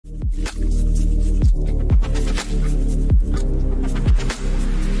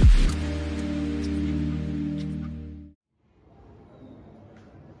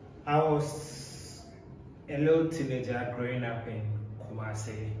teenager growing up in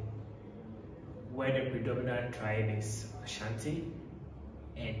Kumasi, where the predominant tribe is Ashanti,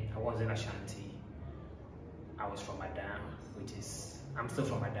 and I wasn't Ashanti. I was from Adam, I'm still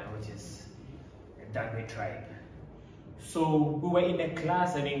from Adam, which is a Dangme tribe. So we were in a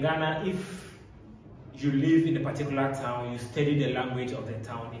class, and in Ghana, if you live in a particular town, you study the language of the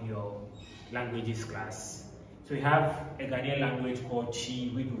town in your languages class. So we have a Ghanaian language called Chi,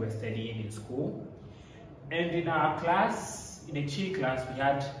 which we were studying in school. And in our class, in the Chi class, we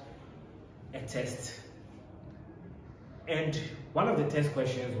had a test. And one of the test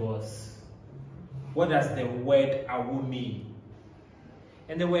questions was, what does the word awu mean?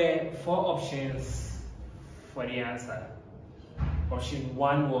 And there were 4 options for the answer. Option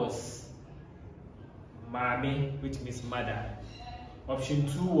 1 was Mami, which means mother.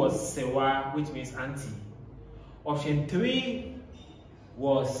 Option 2 was Sewa, which means auntie. Option 3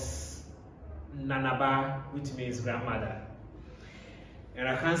 was Nanaba, which means grandmother. And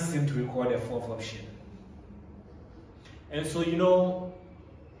I can't seem to recall the 4th option. And so,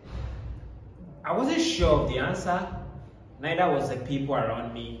 I wasn't sure of the answer. Neither was the people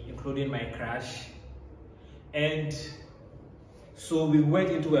around me, including my crush. And so we went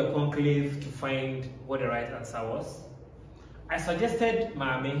into a conclave to find what the right answer was. I suggested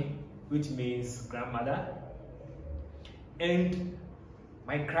Mami, which means grandmother. And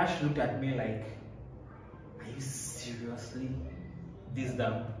my crush looked at me like, are you seriously this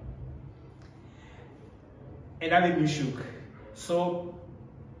dumb? And that made me shook. So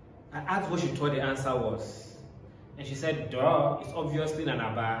I asked what she thought the answer was. And she said, duh, it's obviously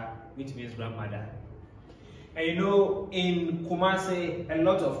Nanaba, which means grandmother. And in Kumasi, a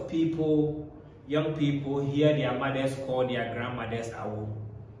lot of people, young people, hear their mothers call their grandmothers awu.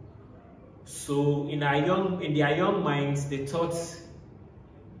 So in their young minds, they thought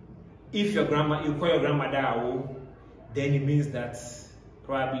if you call your grandmother awu, then it means that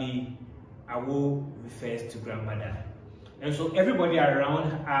probably awu refers to grandmother. And so everybody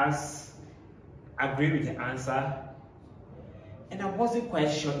around us agreed with the answer. And I wasn't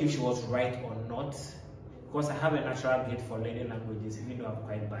quite sure if she was right or not, because I have a natural gift for learning languages, even though I'm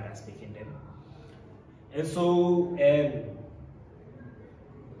quite bad at speaking them. And so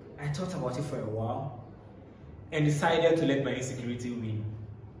I thought about it for a while and decided to let my insecurity win.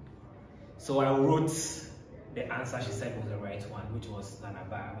 So I wrote the answer she said was the right one, which was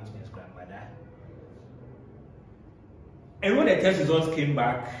Nanaba, which means grandmother. And when the test results came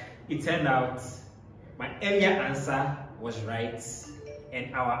back, it turned out my earlier answer was right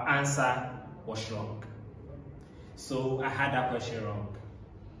and our answer was wrong. So I had that question wrong.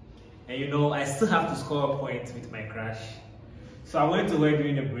 And I still have to score a point with my crush. So I went to her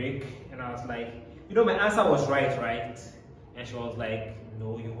during the break and I was like, my answer was right? And she was like,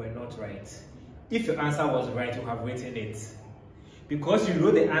 no, you were not right. If your answer was right, you have written it. Because you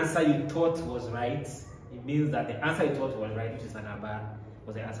wrote the answer you thought was right, it means that the answer you thought was right, which is Nanaba,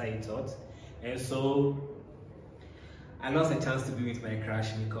 was the answer you thought. And so I lost a chance to be with my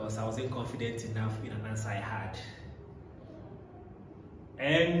crush because I wasn't confident enough in an answer I had.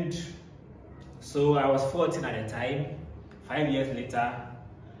 And so I was 14 at the time. 5 years later,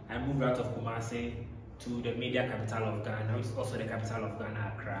 I moved out of Kumasi to the media capital of Ghana, which is also the capital of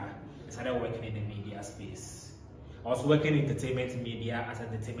Ghana, Accra. I started working in the media space. I was working in entertainment media as an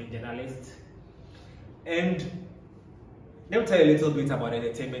entertainment journalist. And let me tell you a little bit about the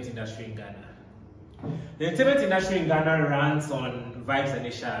entertainment industry in Ghana. The entertainment industry in Ghana runs on vibes and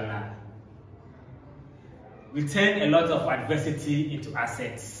inshallah. We turn a lot of adversity into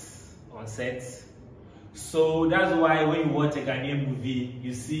assets on sets. So that's why when you watch a Ghanaian movie,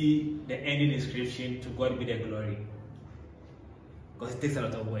 you see the ending inscription, "To God be the glory." Because it takes a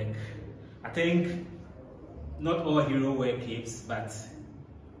lot of work. I think not all heroes wear capes, but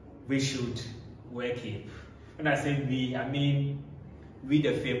we should wear cape. When I say we, I mean we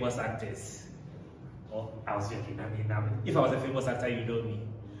the famous actors. Oh, I was joking. If I was a famous actor, you know me.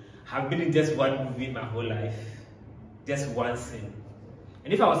 I've been in just one movie my whole life, just one scene.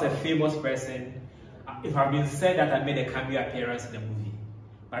 And if I was a famous person, if I've been said that I made a cameo appearance in a movie,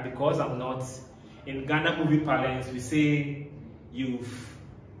 but because I'm not, in Ghana movie parlance, we say you've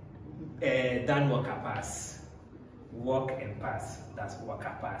done waka pass. Walk and pass. That's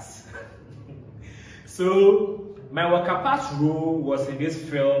waka pass. So my waka pass role was in this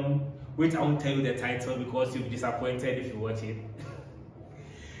film, which I won't tell you the title because you'll be disappointed if you watch it.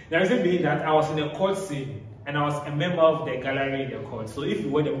 The reason being that I was in a court scene and I was a member of the gallery in the court. So if you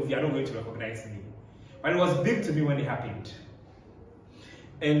watch the movie, you're not going to recognize me. But it was big to me when it happened.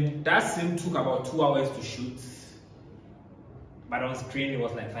 And that scene took about 2 hours to shoot. But on screen, it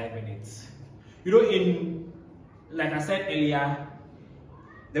was like 5 minutes. like I said earlier,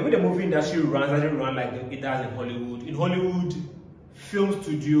 the way the movie industry runs doesn't run like it does in Hollywood. In Hollywood, film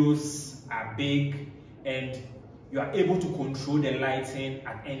studios are big and you are able to control the lighting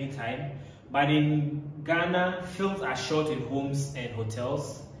at any time. But in Ghana, films are shot in homes and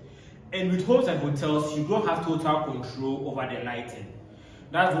hotels. And with homes and hotels, you don't have total control over the lighting.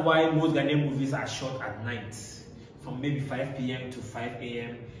 That's why most Ghanaian movies are shot at night, from maybe 5 p.m. to 5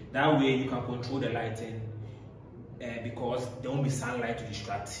 a.m. That way you can control the lighting because there won't be sunlight to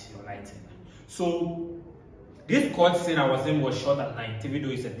distract your lighting. So this court scene I was in was shot at night, even though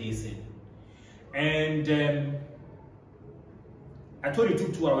it's a day scene. And I told you it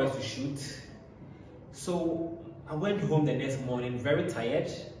took 2 hours to shoot. So I went home the next morning very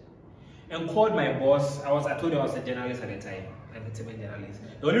tired and called my boss. I told you I was a journalist at the time, an entertainment journalist.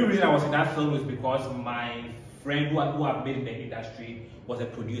 The only reason I was in that film was because my friend who I've made in the industry was a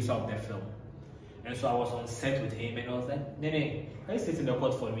producer of the film. And so I was on set with him and I was like, Nene, can you sit in the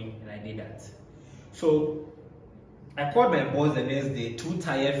court for me? And I did that. So I called my boss the next day, too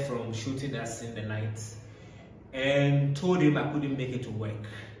tired from shooting that scene the night, and told him I couldn't make it to work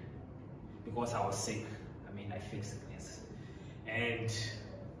because I was sick. I mean, I feel sickness. And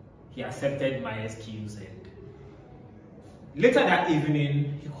he accepted my excuse. And later that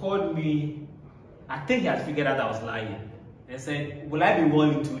evening, he called me. I think he had figured out I was lying and said, will I be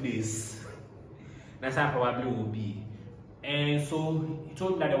well in 2 days? That's how I probably will be. And so he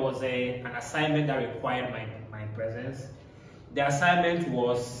told me that there was an assignment that required my presence. The assignment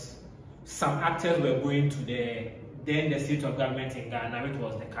was some actors were going to the seat of government in Ghana, which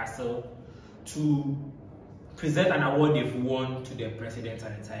was the castle, to present an award they've won to the president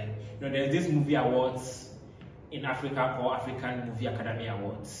at the time. You know, there's this movie awards in Africa called African Movie Academy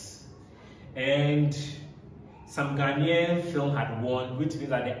Awards. And some Ghanaian film had won, which means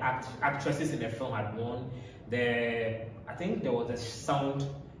that the actresses in the film had won. I think there was a sound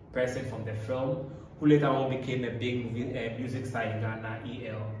person from the film who later on became a big music star in Ghana,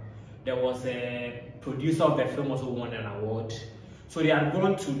 EL. There was a producer of the film also won an award. So they had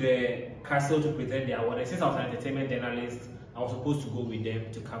gone to the castle to present the award. And since I was an entertainment journalist, I was supposed to go with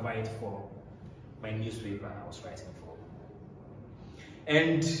them to cover it for my newspaper I was writing for.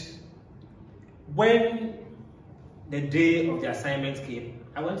 And when the day of the assignment came,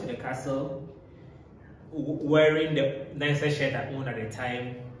 I went to the castle wearing the nicest shirt I owned at the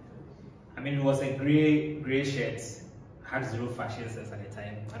time. I mean, it was a gray shirt. I had zero fashion sense at the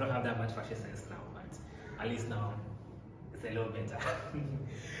time. I don't have that much fashion sense now, but at least now it's a little better.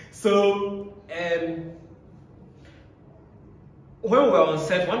 So, when we were on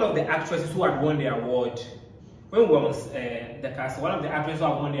set, one of the actresses who had won the award, when we were on the cast, one of the actresses who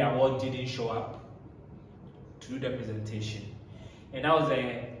had won the award didn't show up to do the presentation. And that was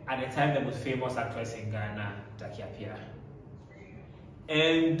at the time the most famous actress in Ghana, Takiapia.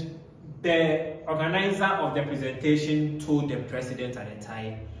 And the organizer of the presentation told the president at the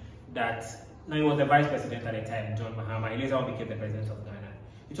time that, no, he was the vice president at the time, John Mahama. He later on became the president of Ghana.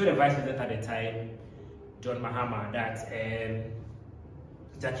 He told the vice president at the time, John Mahama, that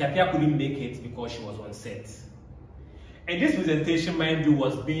Takiapia couldn't make it because she was on set. And this presentation, mind you,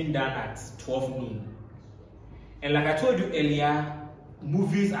 was being done at 12 noon. And like I told you earlier,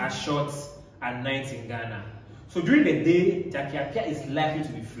 movies are shot at night in Ghana. So during the day, Takiapia is likely to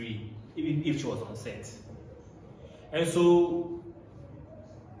be free, even if she was on set. And so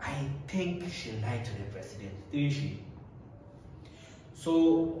I think she lied to the president, didn't she?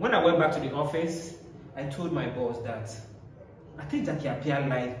 So when I went back to the office, I told my boss that I think Takiapia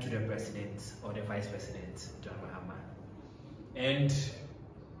lied to the president or the vice president, John Mahama. And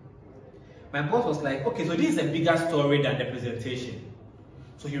my boss was like, okay, so this is a bigger story than the presentation.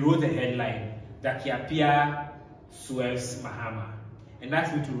 So he wrote a headline, Takiapia swerves Mahama, and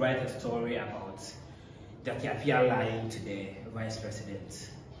asked me to write a story about Takiapia lying to the vice president.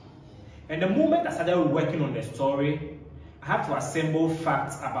 And the moment I started working on the story, I have to assemble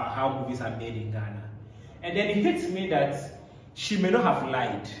facts about how movies are made in Ghana. And then it hits me that she may not have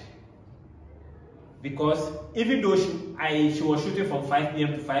lied, because even though she was shooting from 5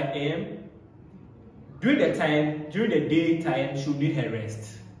 p.m. to 5 a.m., during the daytime, she would need her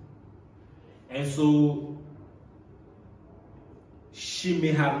rest. And so she may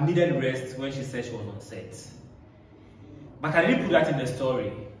have needed rest when she said she was on set. But I didn't put that in the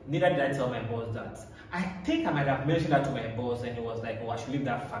story. Neither did I tell my boss that. I think I might have mentioned that to my boss, and he was like, oh, I should leave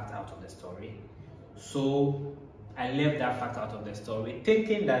that fact out of the story. So I left that fact out of the story,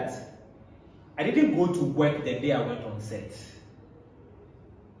 thinking that I didn't go to work the day I went on set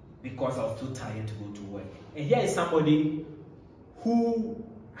because I was too tired to go to work. And here is somebody who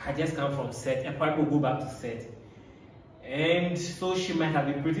had just come from set and probably will go back to set And so she might have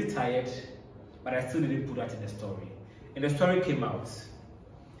been pretty tired, but I still didn't put that in the story. And the story came out.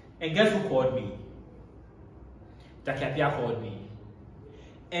 And guess who called me? Jackie Apia called me.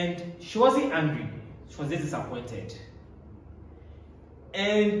 And she wasn't angry. She was just disappointed.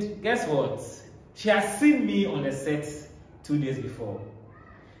 And guess what? She has seen me on the set 2 days before.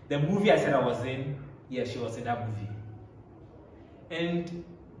 The movie I said I was in, yeah, she was in that movie. And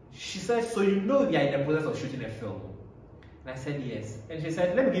she said, so you know we are in the process of shooting a film? And I said, yes. And she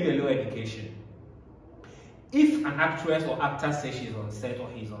said, let me give you a little education. If an actress or actor says she's on set or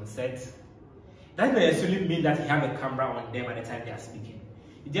he's on set, that doesn't necessarily mean that he has a camera on them at the time they are speaking.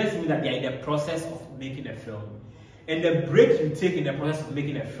 It just means that they are in the process of making a film. And the break you take in the process of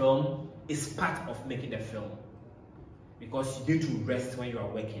making a film is part of making the film. Because you need to rest when you are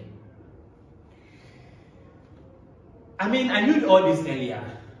working. I mean, I knew all this earlier,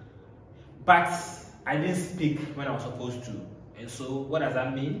 but I didn't speak when I was supposed to. And so, what does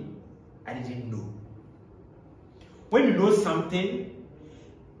that mean? I didn't know. When you know something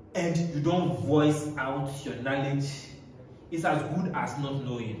and you don't voice out your knowledge, it's as good as not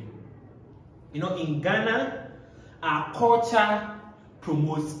knowing. You know, in Ghana, our culture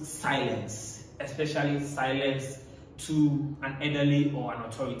promotes silence, especially silence to an elderly or an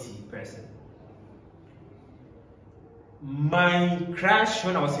authority person. My crush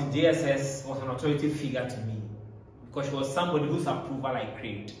when I was in JSS was an authority figure to me because she was somebody whose approval I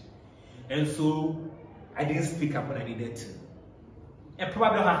craved. And so I didn't speak up when I needed to. And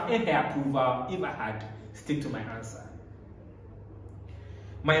probably have earned her approval if I had stick to my answer.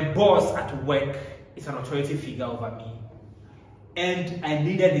 My boss at work is an authority figure over me. And I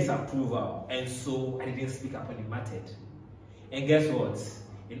needed his approval. And so I didn't speak up when it mattered. And guess what?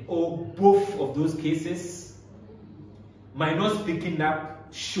 In both of those cases, my not speaking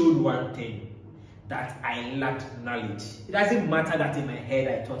up showed one thing, that I lacked knowledge. It doesn't matter that in my head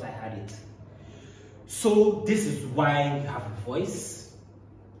I thought I had it. So this is why you have a voice.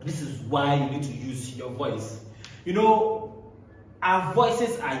 This is why you need to use your voice. You know, our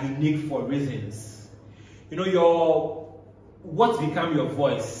voices are unique for reasons. You know, what becomes your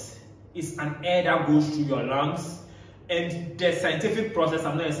voice is an air that goes through your lungs. And the scientific process,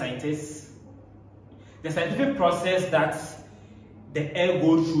 I'm not a scientist, the scientific process that the air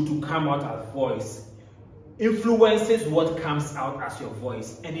goes through to come out as voice influences what comes out as your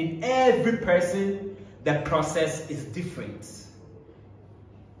voice. And in every person, the process is different.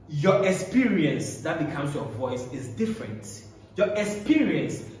 Your experience that becomes your voice is different. Your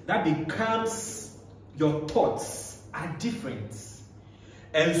experience that becomes your thoughts are different.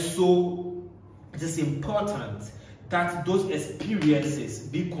 And so it is important that those experiences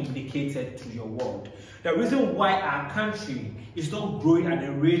be communicated to your world. The reason why our country is not growing at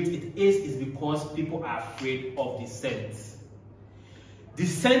the rate it is because people are afraid of dissent.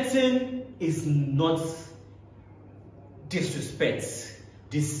 Dissenting is not disrespect.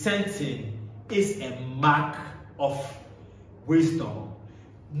 Dissenting is a mark of wisdom.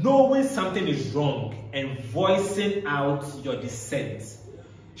 Knowing something is wrong and voicing out your dissent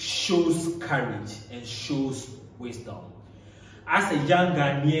shows courage and shows wisdom. As a young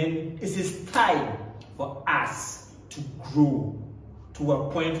Ghanaian, it is time for us to grow to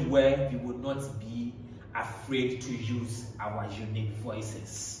a point where we will not be afraid to use our unique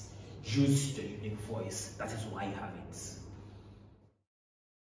voices. Use your unique voice. That is why you have it.